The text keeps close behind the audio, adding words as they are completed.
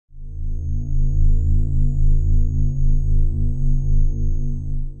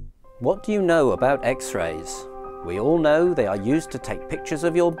What do you know about X-rays? We all know they are used to take pictures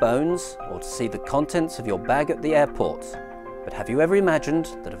of your bones or to see the contents of your bag at the airport. But have you ever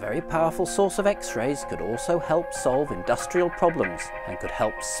imagined that a very powerful source of X-rays could also help solve industrial problems and could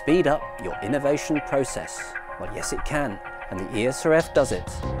help speed up your innovation process? Well, yes it can, and the ESRF does it.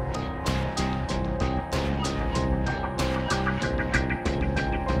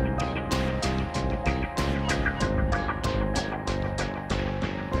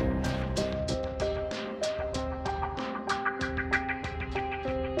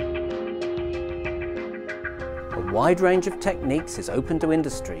 A wide range of techniques is open to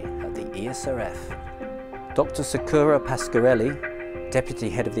industry at the ESRF. Dr Sakura Pascarelli, Deputy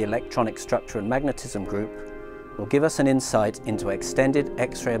Head of the Electronic Structure and Magnetism Group, will give us an insight into extended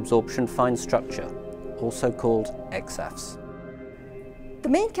X-ray absorption fine structure, also called EXAFS. The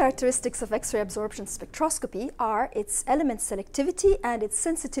main characteristics of X-ray absorption spectroscopy are its element selectivity and its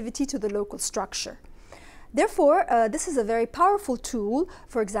sensitivity to the local structure. Therefore, this is a very powerful tool,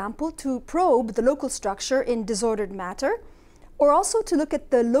 for example, to probe the local structure in disordered matter, or also to look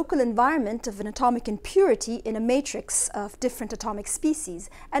at the local environment of an atomic impurity in a matrix of different atomic species,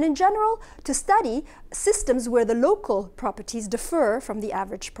 and in general, to study systems where the local properties differ from the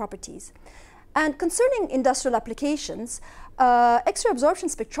average properties. And concerning industrial applications, X-ray absorption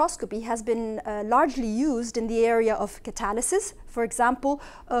spectroscopy has been largely used in the area of catalysis, for example,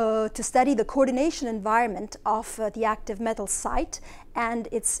 to study the coordination environment of the active metal site and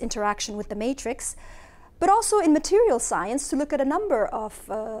its interaction with the matrix, but also in material science to look at a number of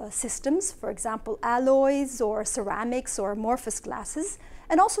systems, for example, alloys or ceramics or amorphous glasses,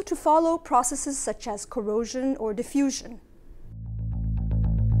 and also to follow processes such as corrosion or diffusion.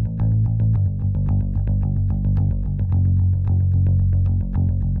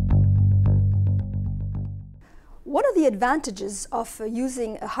 One of the advantages of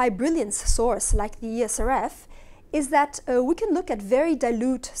using a high brilliance source like the ESRF is that we can look at very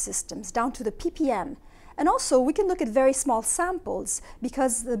dilute systems down to the ppm, and also we can look at very small samples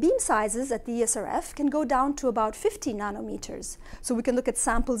because the beam sizes at the ESRF can go down to about 50 nanometers, so we can look at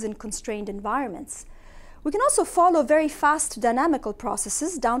samples in constrained environments. We can also follow very fast dynamical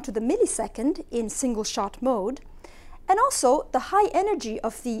processes down to the millisecond in single shot mode, and also the high energy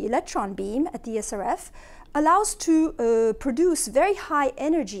of the electron beam at the ESRF allows to produce very high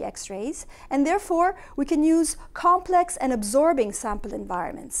energy X-rays, and therefore we can use complex and absorbing sample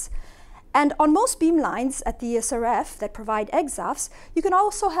environments. And on most beam lines at the ESRF that provide EXAFS, you can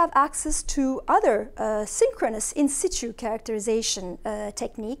also have access to other synchronous in situ characterization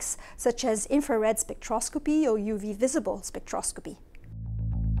techniques, such as infrared spectroscopy or UV visible spectroscopy.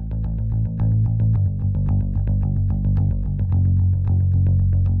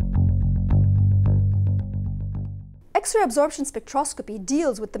 X-ray absorption spectroscopy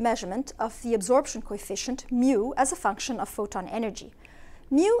deals with the measurement of the absorption coefficient mu as a function of photon energy.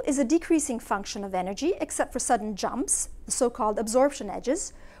 Mu is a decreasing function of energy except for sudden jumps, the so-called absorption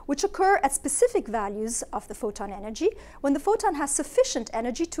edges, which occur at specific values of the photon energy when the photon has sufficient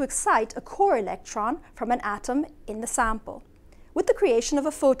energy to excite a core electron from an atom in the sample, with the creation of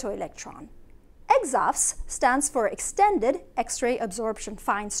a photoelectron. EXAFS stands for Extended X-ray Absorption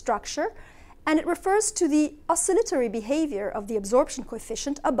Fine Structure, and it refers to the oscillatory behavior of the absorption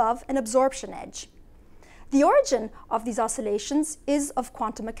coefficient above an absorption edge. The origin of these oscillations is of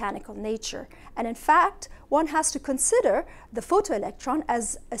quantum mechanical nature, and in fact, one has to consider the photoelectron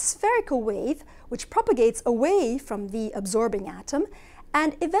as a spherical wave which propagates away from the absorbing atom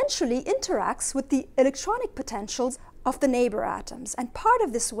and eventually interacts with the electronic potentials of the neighbor atoms, and part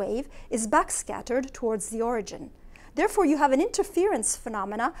of this wave is backscattered towards the origin. Therefore, you have an interference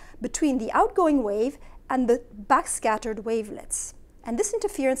phenomena between the outgoing wave and the backscattered wavelets. And this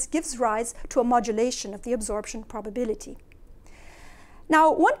interference gives rise to a modulation of the absorption probability.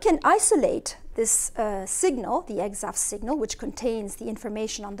 Now, one can isolate this signal, the EXAFS signal, which contains the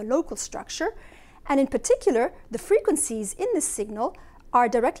information on the local structure, and in particular, the frequencies in this signal are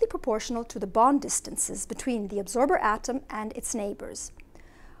directly proportional to the bond distances between the absorber atom and its neighbors.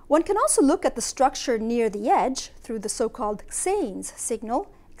 One can also look at the structure near the edge through the so-called XANES signal.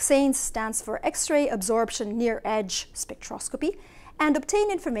 XANES stands for X-ray Absorption Near Edge Spectroscopy, and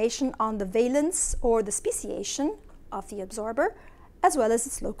obtain information on the valence or the speciation of the absorber, as well as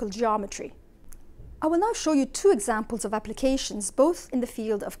its local geometry. I will now show you two examples of applications, both in the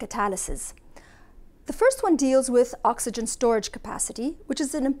field of catalysis. The first one deals with oxygen storage capacity, which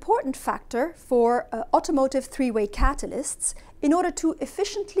is an important factor for automotive three-way catalysts in order to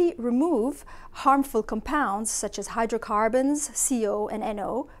efficiently remove harmful compounds such as hydrocarbons, CO and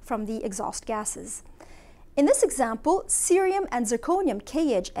NO from the exhaust gases. In this example, cerium and zirconium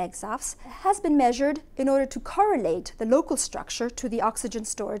K-edge EXAFS has been measured in order to correlate the local structure to the oxygen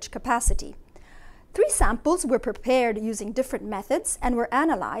storage capacity. 3 samples were prepared using different methods and were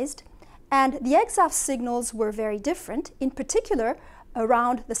analyzed, and the EXAFS signals were very different, in particular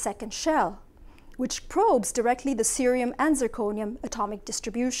around the second shell, which probes directly the cerium and zirconium atomic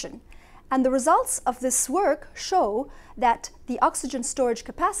distribution. And the results of this work show that the oxygen storage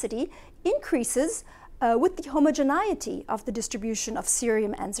capacity increases with the homogeneity of the distribution of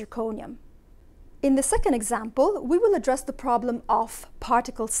cerium and zirconium. In the second example, we will address the problem of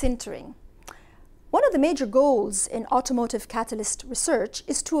particle sintering. One of the major goals in automotive catalyst research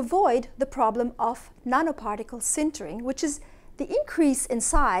is to avoid the problem of nanoparticle sintering, which is the increase in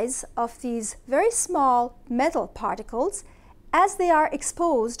size of these very small metal particles as they are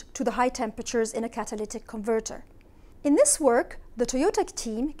exposed to the high temperatures in a catalytic converter. In this work, the Toyota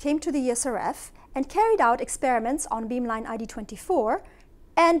team came to the ESRF and carried out experiments on beamline ID24,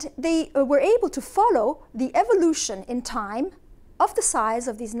 and they were able to follow the evolution in time of the size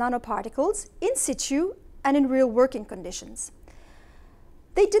of these nanoparticles in situ and in real working conditions.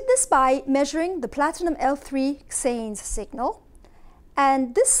 They did this by measuring the platinum L3 XANES signal,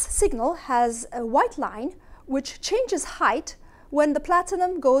 and this signal has a white line which changes height when the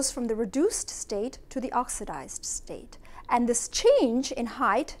platinum goes from the reduced state to the oxidized state. And this change in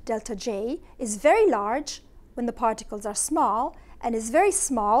height, delta J, is very large when the particles are small and is very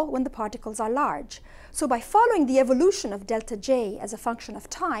small when the particles are large. So by following the evolution of delta J as a function of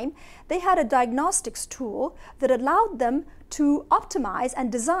time, they had a diagnostics tool that allowed them to optimize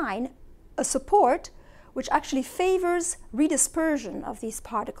and design a support which actually favors redispersion of these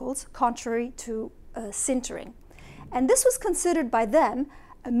particles, contrary to sintering. And this was considered by them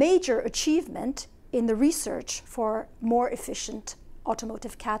a major achievement in the research for more efficient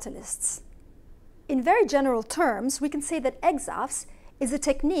automotive catalysts. In very general terms, we can say that EXAFS is a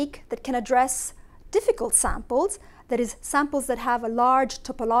technique that can address difficult samples, that is, samples that have a large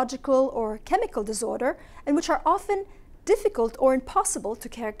topological or chemical disorder and which are often difficult or impossible to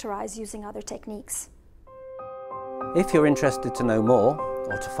characterize using other techniques. If you're interested to know more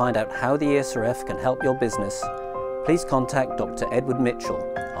or to find out how the ESRF can help your business, please contact Dr. Edward Mitchell,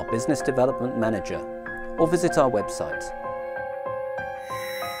 our Business Development Manager, or visit our website